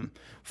lessons from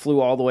flew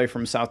all the way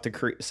from South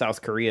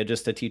Korea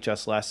just to teach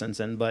us lessons.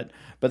 But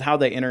how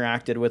they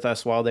interacted with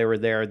us while they were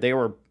there, they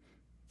were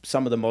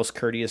some of the most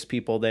courteous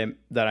people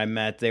that I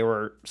met. They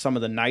were some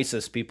of the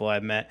nicest people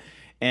I've met.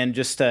 And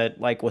just to,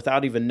 like,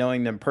 without even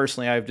knowing them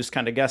personally, I've just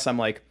kind of guessed, I'm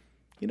like,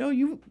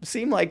 you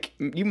seem like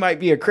you might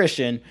be a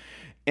Christian.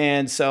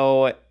 And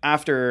so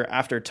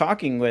after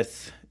talking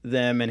with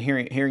them and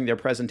hearing their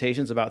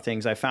presentations about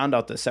things, I found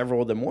out that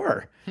several of them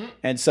were.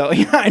 And so,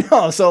 yeah, I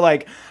know. So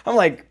like, I'm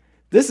like,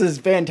 this is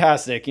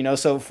fantastic.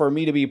 So for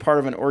me to be part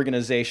of an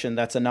organization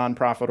that's a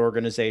nonprofit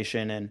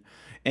organization and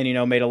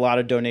made a lot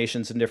of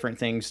donations and different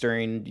things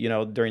during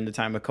the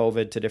time of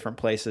COVID to different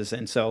places.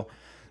 And so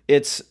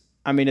it's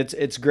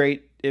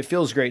great. It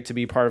feels great to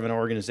be part of an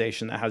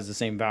organization that has the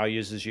same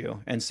values as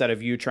you, instead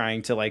of you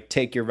trying to like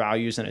take your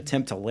values and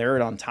attempt to layer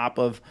it on top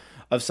of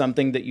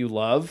something that you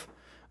love.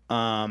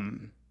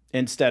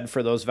 Instead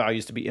for those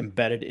values to be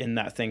embedded in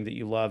that thing that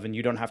you love, and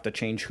you don't have to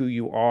change who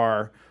you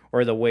are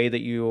or the way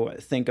that you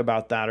think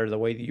about that or the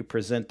way that you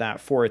present that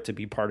for it to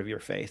be part of your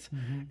faith.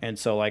 Mm-hmm. And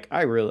so like,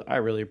 I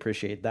really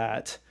appreciate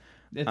that.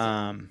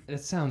 That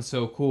sounds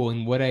so cool.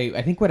 And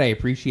I think what I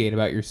appreciate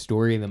about your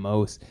story the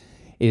most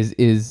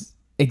is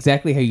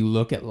exactly how you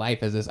look at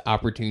life as this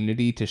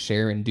opportunity to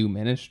share and do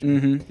ministry.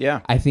 Mm-hmm.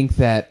 Yeah. I think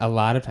that a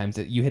lot of times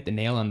that you hit the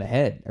nail on the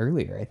head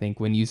earlier. I think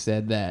when you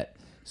said that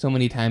so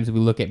many times we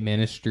look at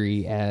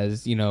ministry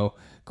as,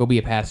 go be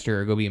a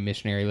pastor or go be a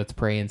missionary. Let's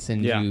pray and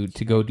send you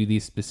to go do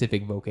these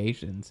specific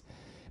vocations.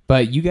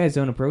 But you guys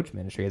don't approach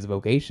ministry as a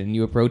vocation.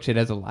 You approach it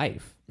as a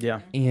life.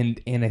 Yeah.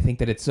 And I think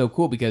that it's so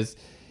cool because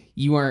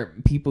you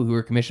aren't people who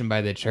are commissioned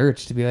by the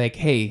church to be like,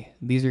 hey,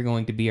 these are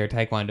going to be our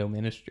Taekwondo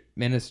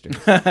ministers.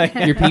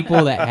 You're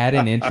people that had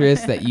an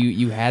interest, that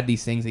you had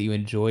these things that you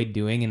enjoyed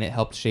doing and it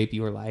helped shape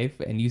your life.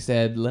 And you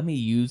said, let me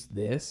use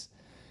this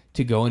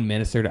to go and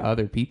minister to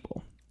other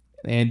people.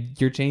 And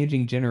you're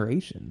changing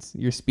generations.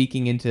 You're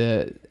speaking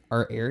into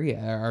our area,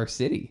 our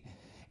city.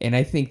 And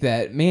I think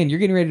that, man, you're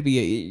getting ready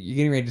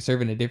to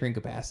serve in a different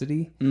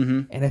capacity.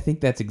 Mm-hmm. And I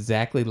think that's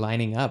exactly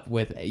lining up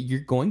with you're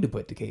going to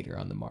put Decatur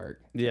on the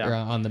mark, or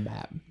on the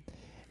map.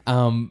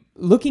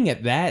 Looking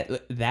at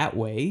that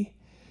way,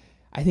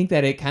 I think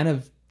that it kind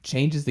of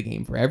changes the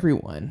game for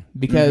everyone,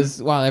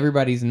 because while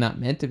everybody's not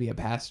meant to be a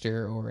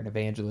pastor or an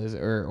evangelist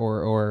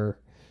or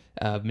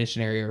a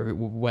missionary or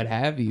what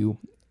have you,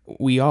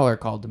 we all are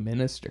called to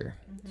minister.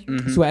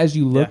 Mm-hmm. So as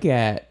you look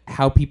at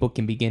how people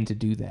can begin to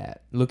do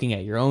that, looking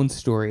at your own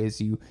story, as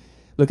you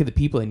look at the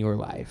people in your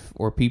life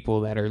or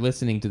people that are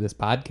listening to this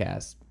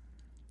podcast,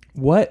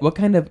 what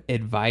kind of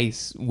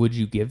advice would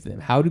you give them?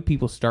 How do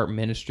people start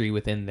ministry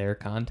within their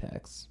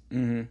context?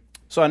 Mm-hmm.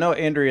 So I know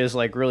Andrea is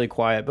like really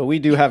quiet, but we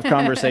do have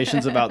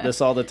conversations about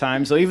this all the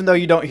time. So even though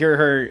you don't hear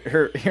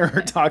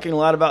her talking a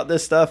lot about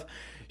this stuff,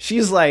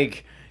 she's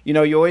like,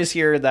 you always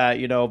hear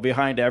that,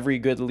 behind every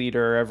good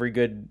leader, every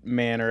good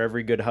man, or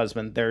every good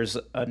husband, there's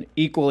an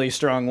equally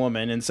strong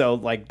woman. And so,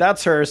 like,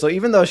 that's her. So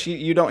even though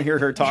you don't hear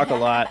her talk a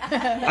lot,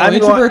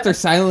 introverts are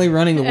silently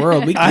running the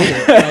world. We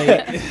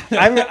get it.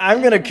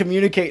 I'm going to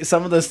communicate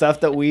some of the stuff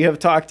that we have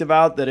talked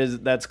about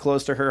that's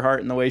close to her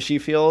heart and the way she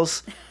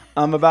feels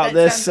about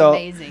this. So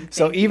amazing.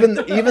 So even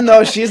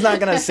though she's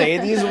not going to say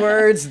these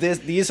words,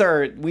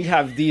 we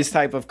have these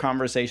type of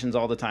conversations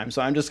all the time.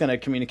 So I'm just going to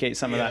communicate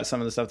some of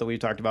the stuff that we've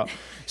talked about.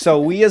 So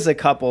we as a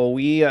couple,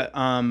 we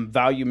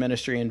value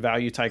ministry and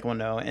value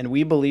Taekwondo, and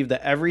we believe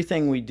that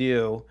everything we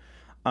do,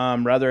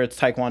 whether it's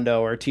Taekwondo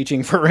or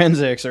teaching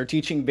forensics or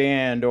teaching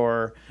band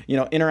or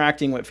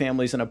interacting with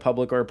families in a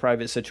public or a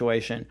private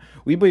situation,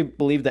 we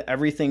believe that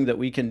everything that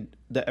we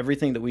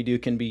do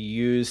can be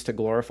used to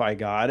glorify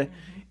God.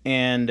 Mm-hmm.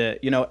 And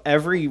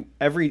every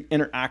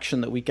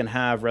interaction that we can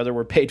have, whether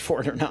we're paid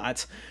for it or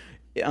not,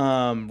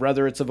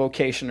 whether it's a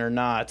vocation or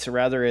not,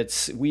 whether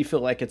we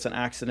feel like it's an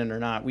accident or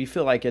not, we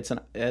feel like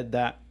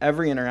that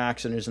every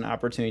interaction is an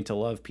opportunity to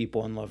love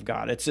people and love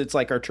God. It's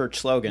like our church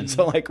slogan. Mm-hmm.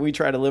 So like we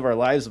try to live our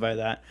lives by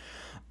that.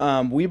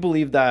 We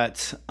believe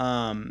that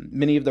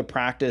many of the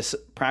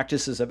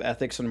practices of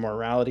ethics and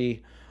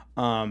morality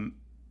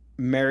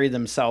marry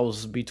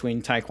themselves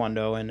between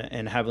Taekwondo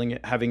and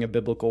having a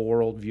biblical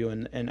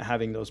worldview and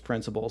having those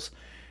principles.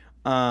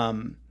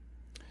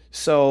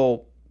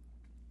 So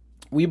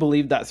we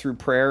believe that through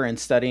prayer and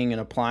studying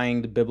and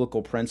applying the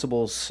biblical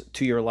principles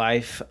to your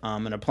life,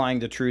 and applying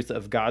the truth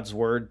of God's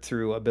word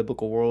through a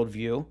biblical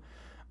worldview,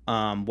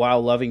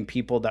 while loving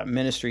people, that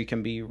ministry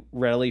can be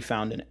readily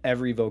found in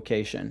every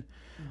vocation.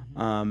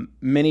 Mm-hmm.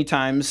 Many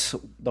times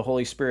the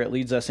Holy Spirit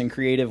leads us in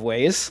creative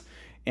ways,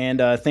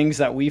 and things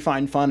that we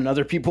find fun and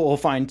other people will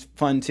find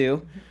fun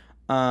too,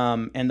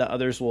 and that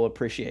others will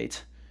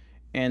appreciate.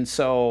 And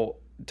so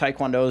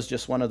Taekwondo is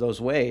just one of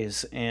those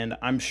ways. And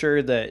I'm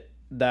sure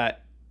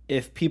that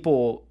if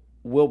people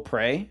will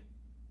pray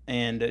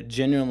and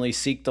genuinely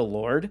seek the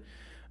Lord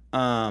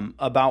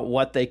about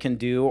what they can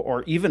do,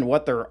 or even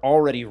what they're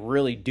already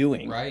really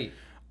doing, right?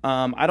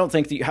 I don't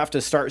think that you have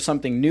to start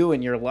something new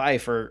in your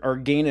life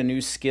or gain a new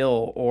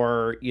skill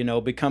or,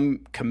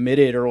 become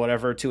committed or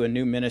whatever to a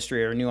new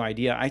ministry or a new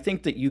idea. I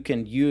think that you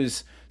can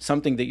use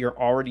something that you're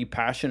already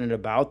passionate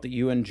about, that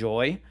you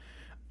enjoy,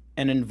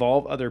 and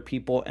involve other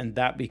people, and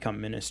that become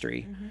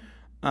ministry.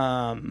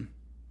 Mm-hmm.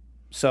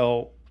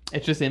 So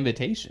It's just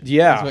invitation.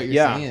 Yeah, That's what you're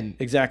yeah, saying.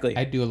 exactly.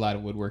 I do a lot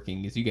of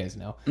woodworking, as you guys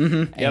know.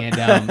 Yep.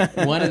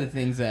 And one of the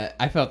things that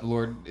I felt the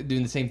Lord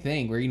doing the same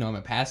thing, where, I'm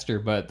a pastor,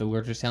 but the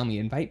Lord just telling me,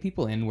 invite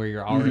people in where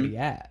you're already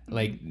at.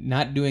 Like,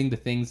 not doing the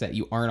things that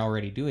you aren't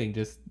already doing,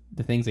 just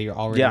the things that you're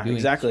already doing. Yeah,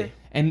 exactly.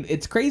 And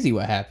it's crazy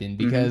what happened,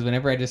 because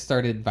whenever I just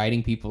started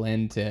inviting people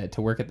in to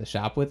work at the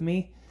shop with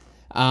me,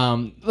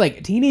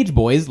 like, teenage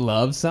boys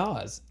love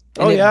saws.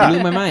 And it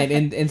blew my mind.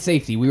 And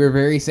safety. We were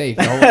very safe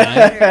the whole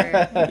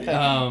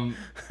time.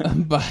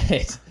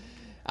 But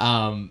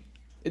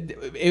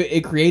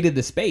it created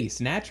the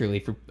space naturally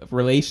for a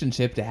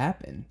relationship to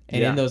happen.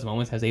 And in those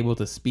moments, I was able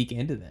to speak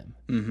into them.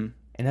 Mm-hmm.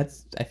 And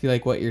that's, I feel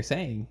like, what you're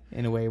saying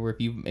in a way where if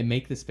you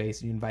make the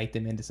space and you invite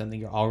them into something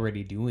you're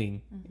already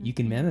doing, you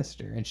can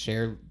minister and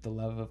share the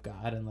love of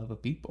God and love of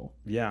people.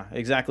 Yeah,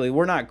 exactly.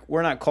 We're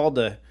not called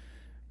to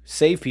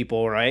save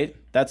people, right?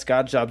 That's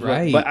God's job.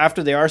 Right. But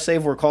after they are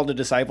saved, we're called to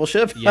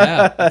discipleship.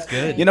 Yeah, that's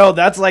good.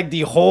 That's like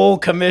the whole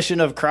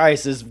commission of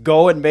Christ is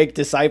go and make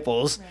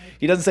disciples. Right.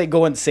 He doesn't say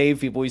go and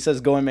save people. He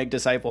says go and make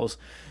disciples.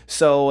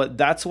 So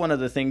that's one of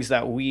the things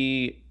that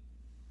we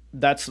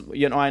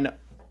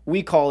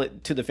call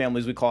it to the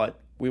families. We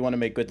want to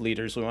make good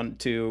leaders. We want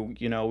to,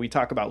 we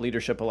talk about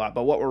leadership a lot,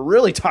 but what we're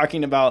really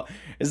talking about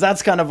is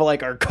that's kind of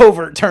like our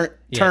covert term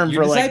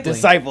for like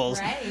disciples.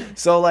 Right.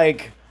 So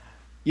like,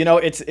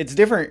 it's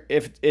different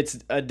if it's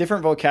a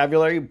different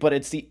vocabulary, but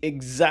it's the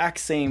exact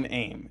same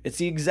aim. It's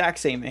the exact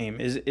same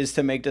aim is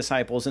to make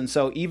disciples. And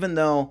so even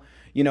though,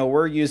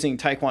 we're using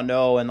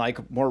Taekwondo and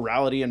like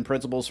morality and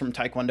principles from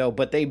Taekwondo,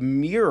 but they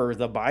mirror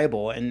the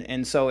Bible.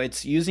 And so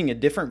it's using a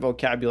different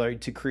vocabulary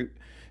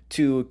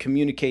to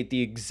communicate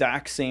the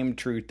exact same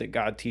truth that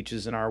God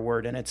teaches in our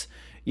word. And it's,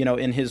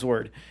 in his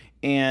word.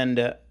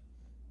 And,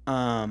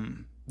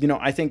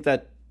 I think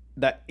that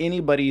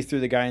anybody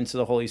through the guidance of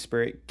the Holy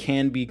Spirit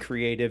can be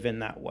creative in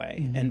that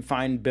way and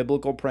find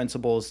biblical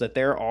principles that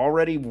they're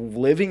already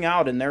living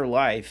out in their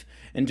life.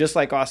 And just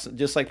like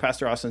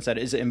Pastor Austin said,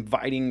 is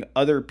inviting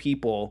other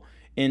people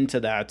into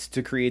that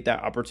to create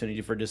that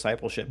opportunity for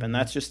discipleship. And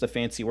that's just a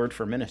fancy word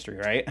for ministry,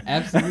 right?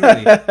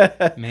 Absolutely.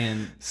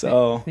 Man.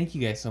 So thank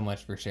you guys so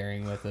much for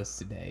sharing with us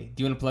today.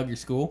 Do you want to plug your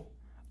school?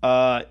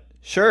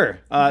 Sure.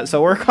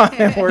 So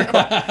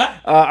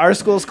our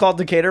school's called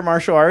Decatur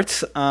Martial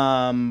Arts.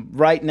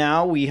 Right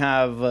now we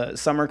have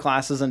summer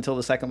classes until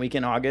the second week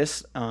in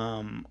August,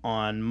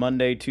 on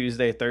Monday,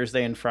 Tuesday,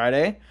 Thursday, and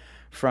Friday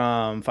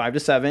from 5 to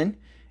 7.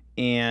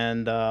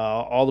 And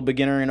all the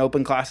beginner and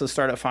open classes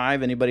start at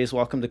 5. Anybody's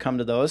welcome to come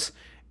to those.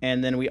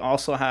 And then we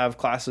also have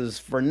classes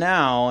for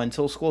now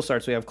until school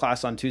starts. We have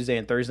class on Tuesday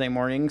and Thursday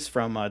mornings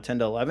from 10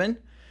 to 11.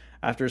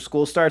 After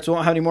school starts, we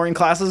won't have any morning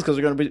classes because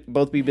we're going to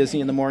both be busy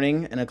in the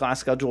morning, and the class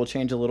schedule will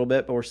change a little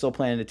bit, but we're still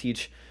planning to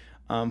teach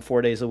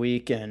 4 days a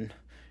week and,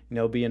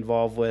 be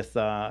involved with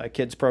a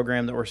kids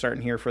program that we're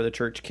starting here for the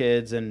church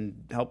kids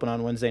and helping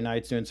on Wednesday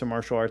nights doing some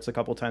martial arts a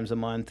couple times a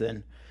month.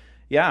 And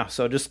yeah,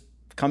 so just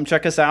come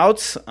check us out.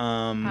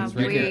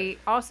 We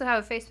also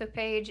have a Facebook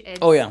page. It's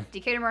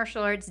Decatur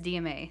Martial Arts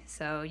DMA.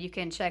 So you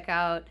can check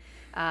out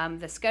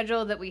the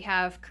schedule that we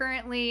have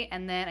currently,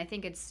 and then I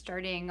think it's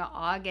starting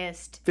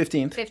August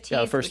 15th.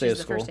 Yeah, first day of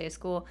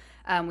school.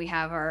 We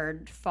have our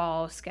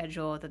fall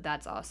schedule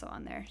that's also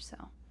on there. So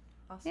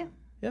awesome.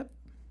 Yeah. Yep.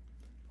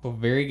 Well,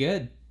 very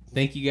good.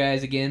 Thank you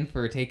guys again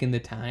for taking the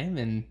time,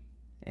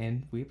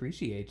 and we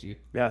appreciate you.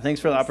 Yeah,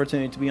 thanks for the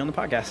opportunity to be on the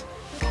podcast.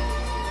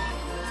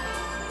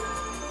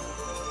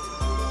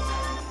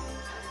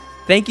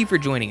 Thank you for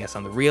joining us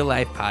on the Real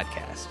Life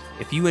Podcast.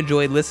 If you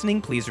enjoyed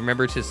listening, please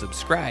remember to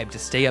subscribe to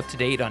stay up to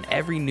date on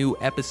every new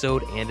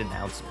episode and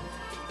announcement.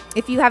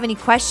 If you have any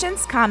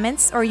questions,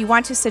 comments, or you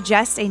want to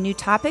suggest a new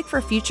topic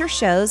for future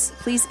shows,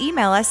 please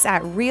email us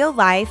at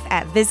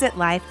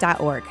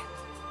reallife@visitlife.org.